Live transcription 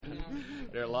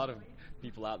There are a lot of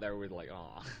people out there with like,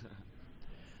 oh.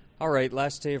 All right,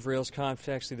 last day of RailsConf.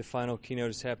 Actually, the final keynote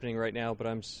is happening right now, but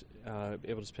I'm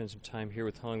able to spend some time here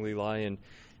with Hong Li Lai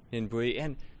and Bui,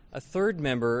 and a third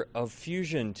member of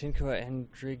Phusion, Tinko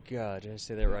Andriga. Did I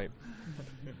say that right?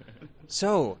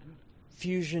 So,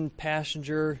 Phusion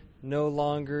Passenger, no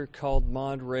longer called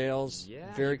Mod Rails.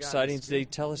 Yeah, very exciting today.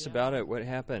 Tell us about it. What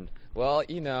happened? Well,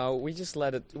 we just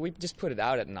put it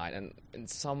out at night, and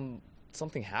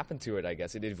something happened to it, I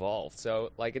guess. It evolved.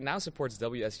 So, like, it now supports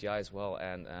WSGI as well,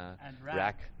 and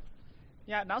Rack.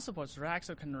 Yeah, it now supports Rack,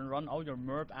 so it can run all your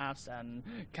MERP apps and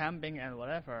camping and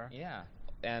whatever. Yeah,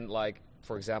 and like,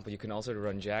 for example, you can also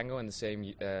run Django in the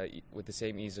same with the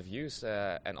same ease of use,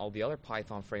 and all the other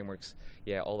Python frameworks.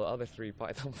 Yeah, all the other 3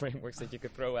 Python frameworks that you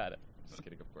could throw at it. Just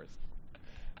kidding, of course.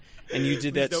 And you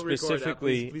did that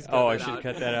specifically. Please I should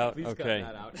cut that out. Please okay.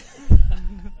 Cut that out.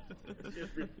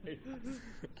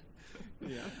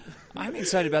 Yeah. I'm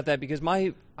excited about that because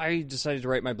I decided to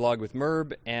write my blog with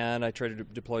MERB, and I tried to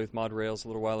deploy with Mod Rails a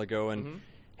little while ago and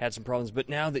had some problems. But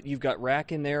now that you've got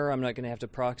Rack in there, I'm not going to have to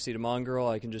proxy to Mongrel.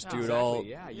 I can just do it all,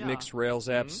 mix Rails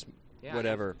apps,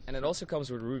 whatever. And it also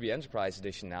comes with Ruby Enterprise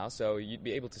Edition now, so you'd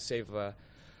be able to save.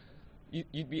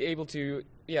 You'd be able to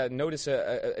notice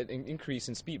an increase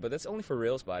in speed, but that's only for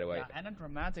Rails, by the way. Yeah, and a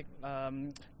dramatic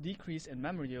decrease in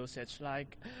memory usage,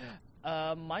 like.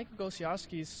 Michael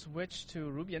Gosiarski switched to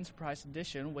Ruby Enterprise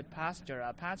Edition with Passenger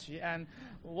Apache, and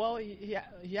well,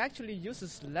 he actually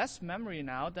uses less memory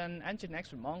now than Nginx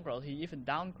with Mongrel. He even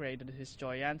downgraded his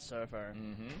Joyent server.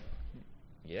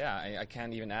 Yeah, I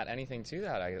can't even add anything to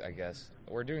that, I guess.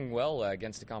 We're doing well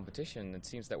against the competition. It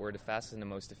seems that we're the fastest and the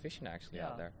most efficient, actually,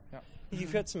 out there. Yeah.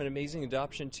 You've had some amazing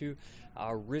adoption, too.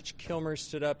 Rich Kilmer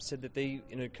stood up, said that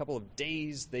in a couple of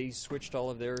days, they switched all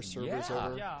of their servers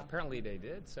over. Yeah, apparently they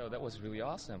did, so that was really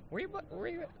awesome. Were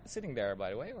you sitting there, by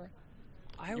the way? Or?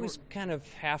 I was kind of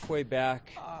halfway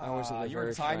back. I wasn't you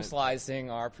were time slicing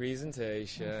our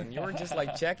presentation. You were just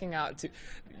like checking out.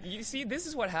 You see, this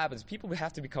is what happens. People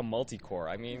have to become multi-core.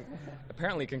 I mean,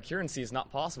 apparently concurrency is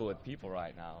not possible with people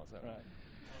right now. So.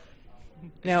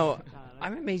 Right. Now,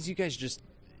 I'm amazed you guys just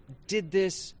did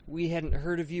this. We hadn't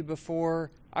heard of you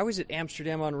before. I was at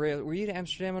Amsterdam on Rails. Were you at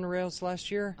Amsterdam on Rails last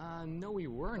year? No, we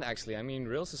weren't, actually. I mean,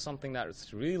 Rails is something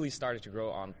that's really started to grow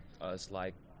on us,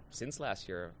 like, since last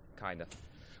year, kind of.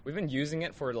 We've been using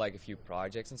it for, like, a few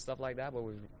projects and stuff like that,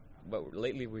 but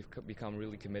lately we've become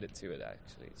really committed to it,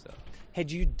 actually. So,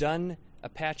 had you done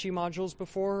Apache modules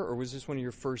before, or was this one of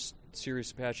your first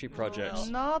serious Apache projects?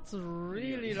 Not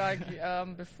really.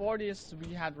 Like before this,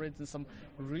 we had written some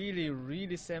really,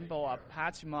 really simple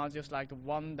Apache modules, like the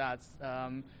one that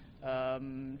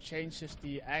changes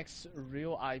the X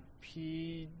real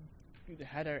IP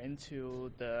header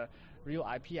into the real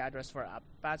IP address for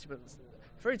Apache, but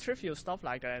very trivial stuff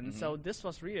like that. And so this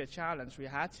was really a challenge. We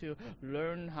had to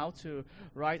learn how to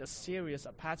write a serious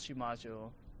Apache module.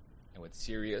 And what's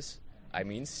serious? I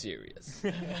mean serious.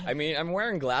 I mean, I'm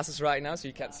wearing glasses right now, so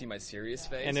you can't see my serious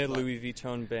face. And a Louis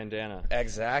Vuitton bandana.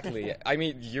 Exactly. I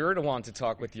mean, you're the one to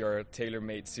talk with your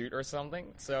tailor-made suit or something.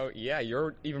 So, yeah,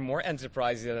 you're even more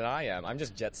enterprising than I am. I'm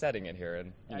just jet-setting it here,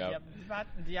 and, you know.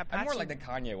 I'm more like the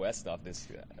Kanye West of this,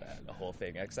 the whole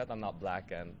thing, except I'm not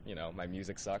black and, you know, my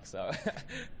music sucks, so.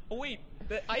 Oh, wait,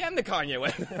 I am the Kanye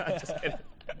West. Just kidding.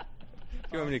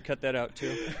 You want me to cut that out,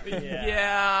 too?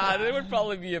 Yeah, that would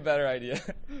probably be a better idea.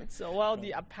 So, well,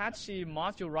 the Apache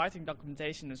module writing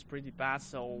documentation is pretty bad,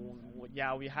 so,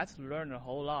 yeah, we had to learn a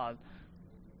whole lot.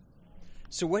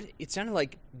 So it sounded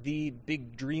like the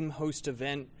big DreamHost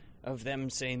event of them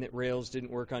saying that Rails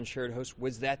didn't work on shared hosts.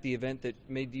 Was that the event that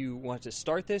made you want to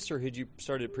start this, or had you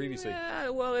started it previously? Yeah,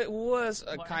 well, it was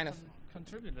kind of...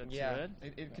 contributed to it.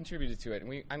 It contributed to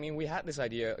it. And we had this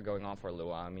idea going on for a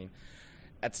little while. I mean,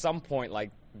 at some point, like,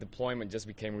 deployment just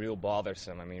became real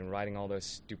bothersome. I mean, writing all those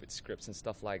stupid scripts and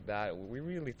stuff like that. We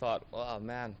really thought, oh,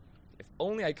 man, if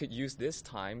only I could use this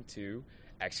time to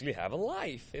actually have a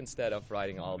life instead of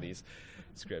writing all these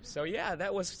scripts. So, yeah,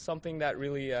 that was something that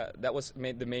really, that was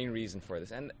the main reason for this.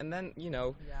 And then, you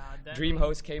know,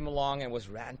 DreamHost came along and was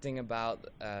ranting about,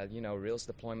 you know, Rails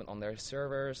deployment on their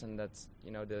servers, and that's,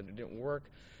 you know, that it didn't work.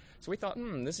 So we thought,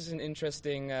 this is an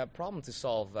interesting problem to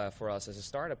solve for us as a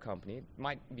startup company. It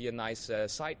might be a nice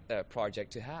side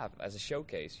project to have as a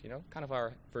showcase, you know, kind of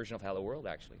our version of Hello World,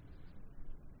 actually.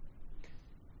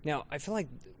 Now, I feel like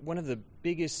one of the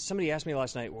biggest, somebody asked me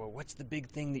last night, well, what's the big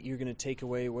thing that you're going to take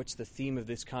away? What's the theme of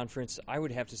this conference? I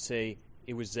would have to say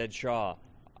it was Zed Shaw.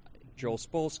 Joel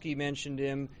Spolsky mentioned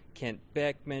him. Kent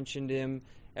Beck mentioned him.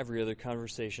 Every other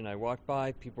conversation I walked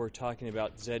by, people were talking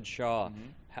about Zed Shaw.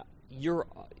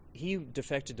 He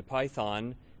defected to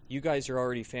Python. you guys are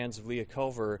already fans of Leah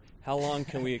Culver. How long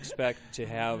can we expect to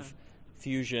have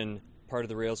Phusion part of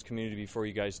the Rails community before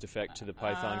you guys defect to the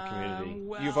Python community?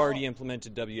 Well, You've already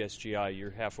implemented WSGI.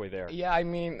 You're halfway there. Yeah, I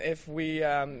mean, if we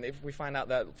find out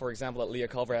that, for example, that Leah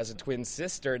Culver has a twin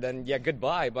sister, then yeah,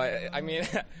 goodbye. But I mean,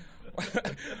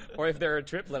 or if they're a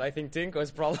triplet, I think Tinko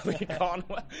is probably gone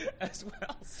as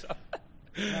well. So.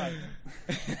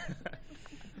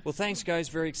 Well, thanks, guys.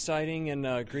 Very exciting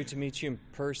and great to meet you in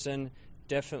person.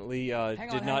 Definitely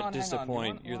did not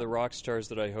disappoint. You're the rock stars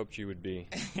that I hoped you would be.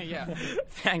 Yeah,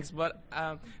 thanks. But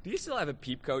do you still have a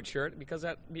Peep Code shirt? Because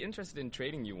I'd be interested in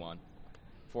trading you one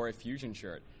for a Phusion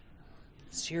shirt.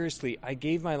 Seriously, I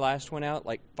gave my last one out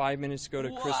like 5 minutes ago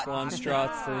to Chris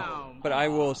Lonstroth, Wow. but I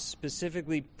will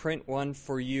specifically print one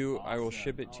for you. I will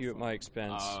ship it to you at my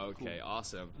expense. Okay,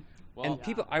 awesome. Well, And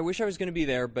people, I wish I was going to be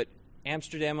there, but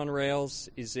Amsterdam on Rails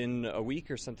is in a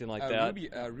week or something like that.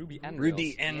 Ruby and Ruby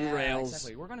Rails. and Yeah, Rails.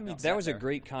 Exactly. We're going to meet. That was a there.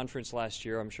 great conference last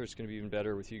year. I'm sure it's going to be even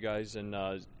better with you guys and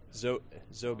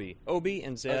Zobi, Obi,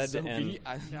 and Zed. Zobi? And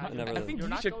I another- think You're you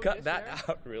not should going cut this that year?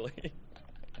 out, really.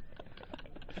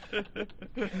 Well,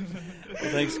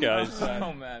 thanks, guys.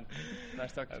 Oh man,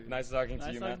 nice talking to you. Nice talking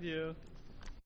to you.